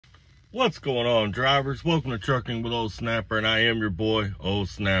What's going on, drivers? Welcome to Trucking with Old Snapper, and I am your boy, Old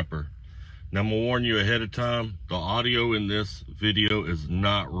Snapper. Now, I'm going to warn you ahead of time, the audio in this video is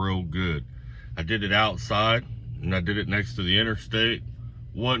not real good. I did it outside, and I did it next to the interstate.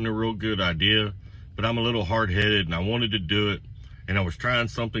 Wasn't a real good idea, but I'm a little hard-headed, and I wanted to do it, and I was trying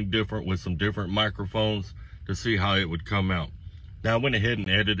something different with some different microphones to see how it would come out. Now, I went ahead and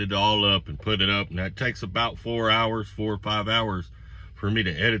edited it all up and put it up, and that takes about 4 or 5 hours for me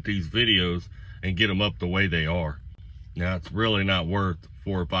to edit these videos and get them up the way they are. Now, it's really not worth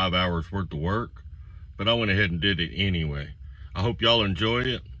 4 or 5 hours worth of work, but I went ahead and did it anyway. I hope y'all enjoy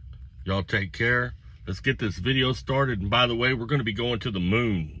it. Y'all take care. Let's get this video started. And by the way, we're going to be going to the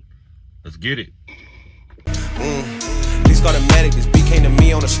moon. Let's get it. Please call the medic. This beat came to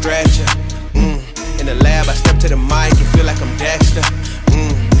me on a stretcher. In the lab, I step to the mic and feel like I'm Dexter.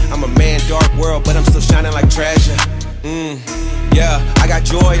 I'm a man, dark world, but I'm still shining like treasure. Yeah, I got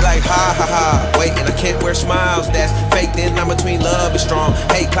joy like ha ha ha. Wait, and I can't wear smiles, that's fake. Then I'm between love and strong.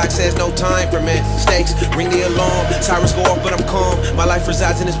 Hate clock says no time for mistakes. Ring the alarm, sirens go off, but I'm calm. My life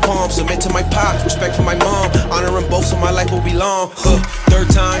resides in his palm. Submit to my pops, respect for my mom. Honor them both, so my life will be long. Third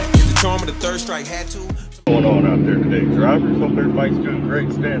time, is the charm of the third strike. Had to. What's going on out there today, drivers? Hope everybody's doing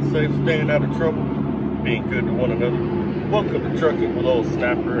great, staying safe, staying out of trouble, being good to one another. Welcome to Trucking with Old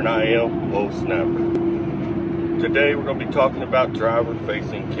Snapper, and I am Old Snapper. Today we're going to be talking about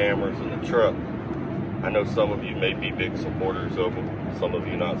driver-facing cameras in the truck. I know some of you may be big supporters of them, some of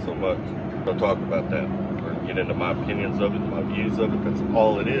you not so much. We'll talk about that. We're going to get into my opinions of it, my views of it. That's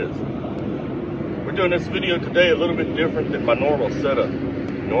all it is. We're doing this video today a little bit different than my normal setup.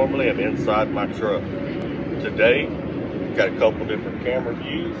 Normally I'm inside my truck. Today, we've got a couple different camera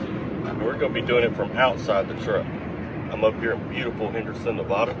views, and we're going to be doing it from outside the truck. I'm up here in beautiful Henderson,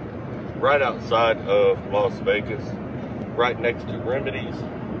 Nevada, right outside of Las Vegas, right next to Remedy's,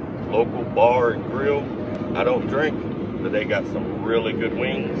 local bar and grill. I don't drink, but they got some really good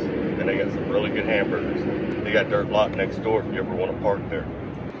wings, and they got some really good hamburgers. They got dirt lot next door if you ever want to park there.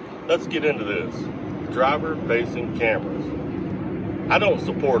 Let's get into this. Driver-facing cameras. I don't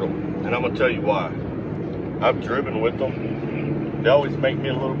support them, and I'm going to tell you why. I've driven with them. They always make me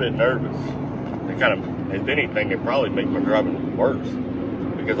a little bit nervous. They kind of, if anything, they probably make my driving worse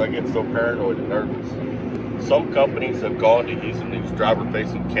because I get so paranoid and nervous. Some companies have gone to using these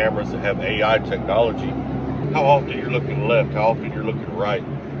driver-facing cameras that have AI technology. How often you're looking left, how often you're looking right,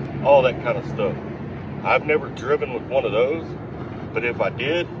 all that kind of stuff. I've never driven with one of those, but if I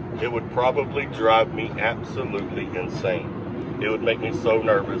did, it would probably drive me absolutely insane. It would make me so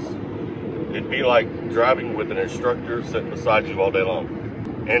nervous. It'd be like driving with an instructor sitting beside you all day long.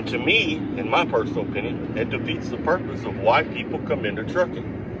 And to me, in my personal opinion, it defeats the purpose of why people come into trucking.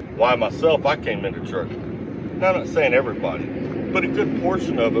 Why myself, I came into trucking. Now, I'm not saying everybody, but a good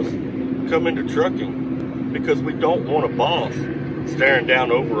portion of us come into trucking because we don't want a boss staring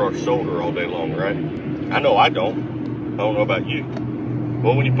down over our shoulder all day long, right? I know I don't. I don't know about you.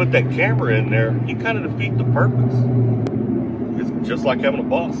 Well, when you put that camera in there, you kind of defeat the purpose. It's just like having a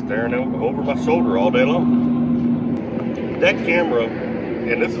boss staring over my shoulder all day long. That camera,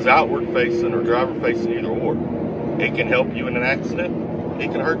 and this is outward facing or driver facing, either or, it can help you in an accident.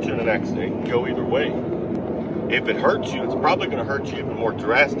 It can hurt you in an accident. It can go either way. If it hurts you, it's probably going to hurt you even more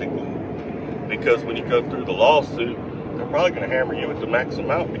drastically, because when you go through the lawsuit, they're probably going to hammer you with the max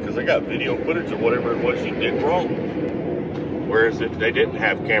amount because they got video footage of whatever it was you did wrong. Whereas if they didn't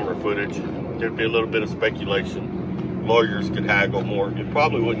have camera footage, there'd be a little bit of speculation. Lawyers could haggle more. You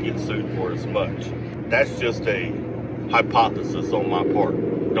probably wouldn't get sued for as much. That's just a hypothesis on my part.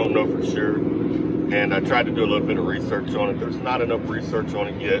 Don't know for sure. And I tried to do a little bit of research on it. There's not enough research on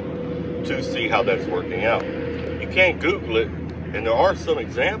it yet to see how that's working out. You can't Google it, and there are some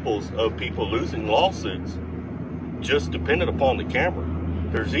examples of people losing lawsuits just dependent upon the camera.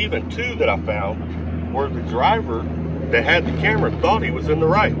 There's even 2 that I found where the driver that had the camera thought he was in the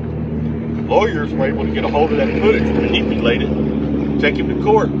right. Lawyers were able to get a hold of that footage, manipulate it, take him to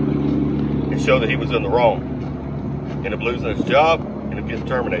court, and show that he was in the wrong. End up losing his job, end up getting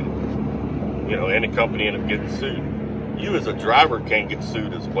terminated. You know, and the company end up getting sued. You as a driver can get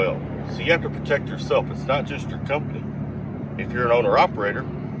sued as well. So you have to protect yourself. It's not just your company. If you're an owner-operator,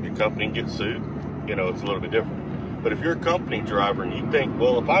 your company can get sued. You know, it's a little bit different. But if you're a company driver and you think,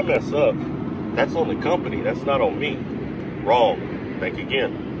 well, if I mess up, that's on the company, that's not on me. Wrong. Think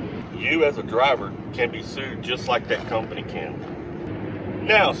again. You as a driver can be sued just like that company can.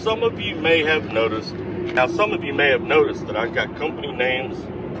 Now, some of you may have noticed that I've got company names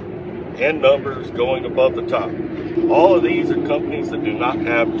and numbers going above the top. All of these are companies that do not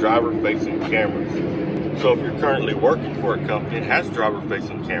have driver-facing cameras. So if you're currently working for a company that has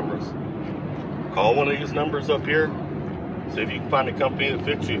driver-facing cameras, call one of these numbers up here. See if you can find a company that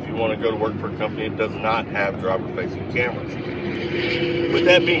fits you if you want to go to work for a company that does not have driver-facing cameras. With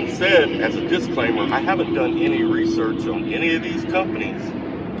that being said, as a disclaimer, I haven't done any research on any of these companies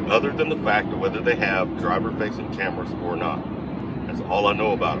other than the fact of whether they have driver-facing cameras or not. That's all I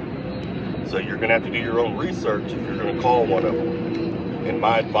know about them. So you're going to have to do your own research if you're going to call one of them. And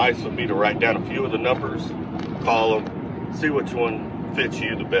my advice would be to write down a few of the numbers, call them, see which one fits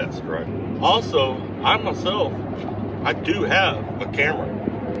you the best, right? Also, I myself, I do have a camera.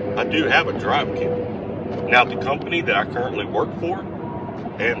 I do have a drive cam. Now, the company that I currently work for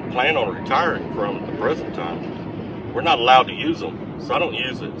and plan on retiring from the present time, we're not allowed to use them. So I don't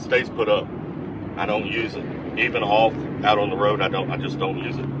use it. It stays put up. I don't use it. Even off, out on the road, I just don't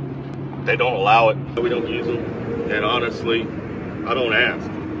use it. They don't allow it. We don't use them. And honestly, I don't ask.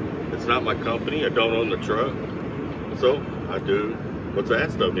 It's not my company. I don't own the truck. So I do what's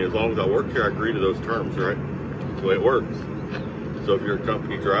asked of me. As long as I work here, I agree to those terms, right? That's the way it works. So if you're a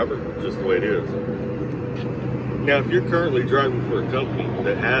company driver, it's just the way it is. Now, if you're currently driving for a company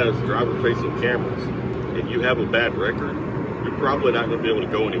that has driver-facing cameras and you have a bad record, you're probably not going to be able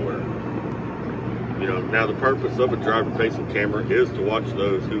to go anywhere. You know, now the purpose of a driver-facing camera is to watch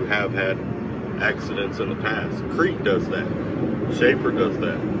those who have had accidents in the past. Crete does that. Schaefer does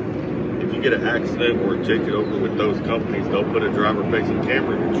that. If you get an accident or a ticket over with those companies, they'll put a driver-facing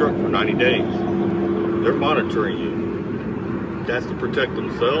camera in your truck for 90 days. They're monitoring you. That's to protect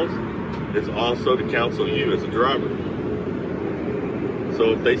themselves. It's also to counsel you as a driver.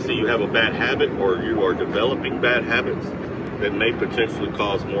 So if they see you have a bad habit or you are developing bad habits that may potentially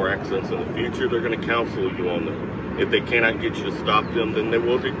cause more accidents in the future, they're going to counsel you on them. If they cannot get you to stop them, then they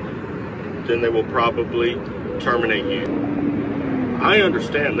will probably terminate you. I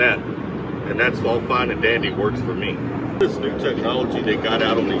understand that, and that's all fine and dandy, works for me. This new technology they got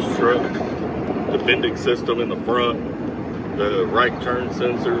out on these trucks, the bending system in the front, the right turn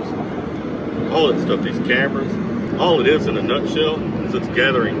sensors, all that stuff, these cameras, all it is in a nutshell is it's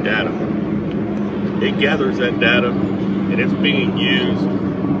gathering data. It gathers that data and it's being used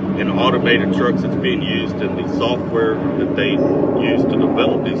in automated trucks. It's being used in the software that they use to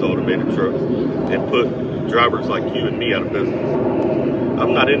develop these automated trucks and put drivers like you and me out of business.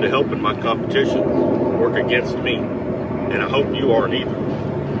 I'm not into helping my competition work against me, and I hope you aren't either.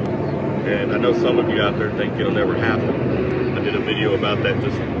 And I know some of you out there think it'll never happen. I did a video about that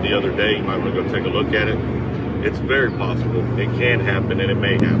just the other day. You might want to go take a look at it. It's very possible. It can happen and it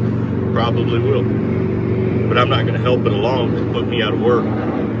may happen. Probably will. But I'm not going to help it along to put me out of work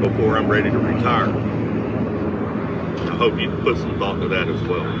before I'm ready to retire. I hope you put some thought to that as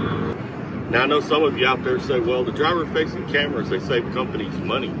well. Now I know some of you out there say, well, the driver-facing cameras, they save companies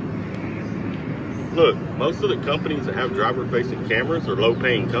money. Look, most of the companies that have driver-facing cameras are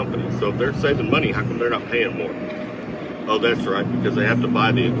low-paying companies. So if they're saving money, how come they're not paying more? Oh, that's right, because they have to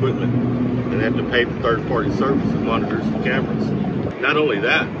buy the equipment and they have to pay for third-party service that monitors the cameras. Not only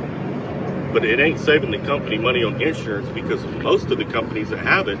that, but it ain't saving the company money on insurance, because most of the companies that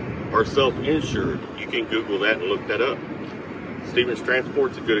have it are self-insured. You can Google that and look that up. Stevens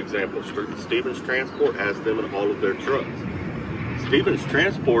Transport's a good example. Stevens Transport has them in all of their trucks. Stevens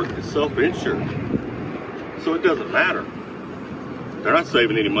Transport is self-insured, so it doesn't matter. They're not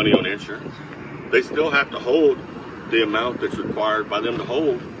saving any money on insurance. They still have to hold the amount that's required by them to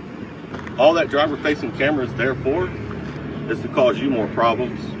hold. All that driver-facing camera is there for is to cause you more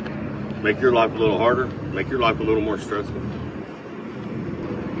problems, make your life a little harder, make your life a little more stressful.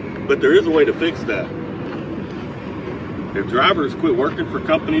 But there is a way to fix that. If drivers quit working for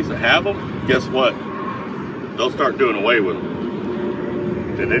companies that have them, guess what? They'll start doing away with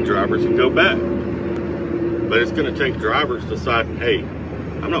them. And then drivers can go back. But it's going to take drivers deciding, hey,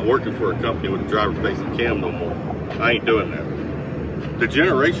 I'm not working for a company with a driver-facing cam no more. I ain't doing that. The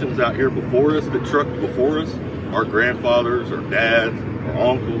generations out here before us that trucked before us, our grandfathers or dads or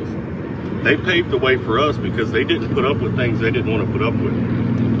uncles, they paved the way for us because they didn't put up with things they didn't want to put up with.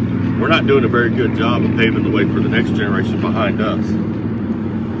 We're not doing a very good job of paving the way for the next generation behind us.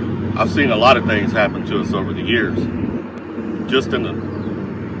 I've seen a lot of things happen to us over the years. Just in the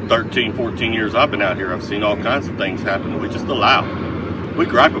 13, 14 years I've been out here, I've seen all kinds of things happen that we just allow. We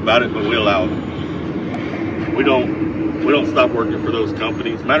gripe about it, but we allow it. We don't stop working for those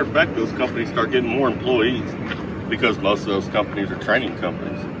companies. Matter of fact, those companies start getting more employees because most of those companies are training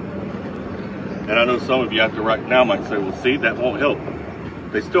companies. And I know some of you out there right now might say, well, see, that won't help.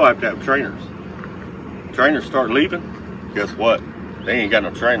 They still have to have trainers. Trainers start leaving, guess what? They ain't got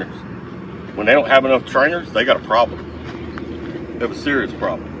no trainers. When they don't have enough trainers, they got a problem. They have a serious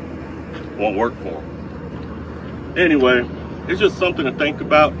problem. Won't work for them. Anyway, it's just something to think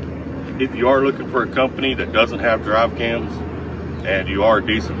about. If you are looking for a company that doesn't have drive cams and you are a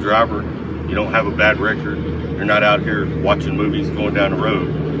decent driver, you don't have a bad record, you're not out here watching movies going down the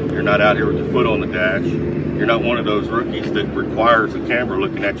road, you're not out here with your foot on the dash, you're not one of those rookies that requires a camera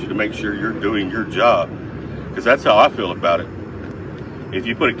looking at you to make sure you're doing your job. Because that's how I feel about it. If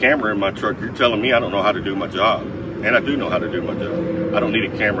you put a camera in my truck, you're telling me I don't know how to do my job. And I do know how to do my job. I don't need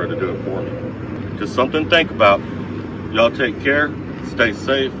a camera to do it for me. Just something to think about. Y'all take care. Stay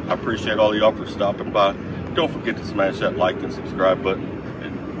safe. I appreciate all of y'all for stopping by. Don't forget to smash that like and subscribe button.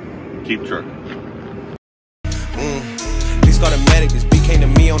 And keep trucking. Please call the medic. This beat came to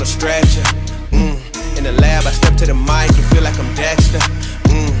me on a stretcher. In the lab, I step to the mic and feel like I'm Dexter.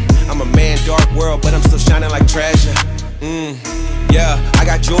 I'm a man, dark world, but I'm still shining like treasure. Yeah, I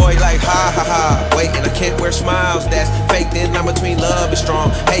got joy like ha ha ha. Wait, and I can't wear smiles, that's fake. Then I'm between love and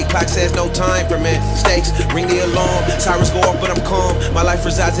strong. Hate clock says no time for mistakes. Ring the alarm, sirens go off, but I'm calm. My life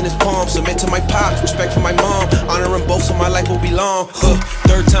resides in his palm. Submit to my pops, respect for my mom. Honoring both, so my life will be long.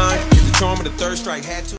 Third time, get the charm of the third strike. Had to.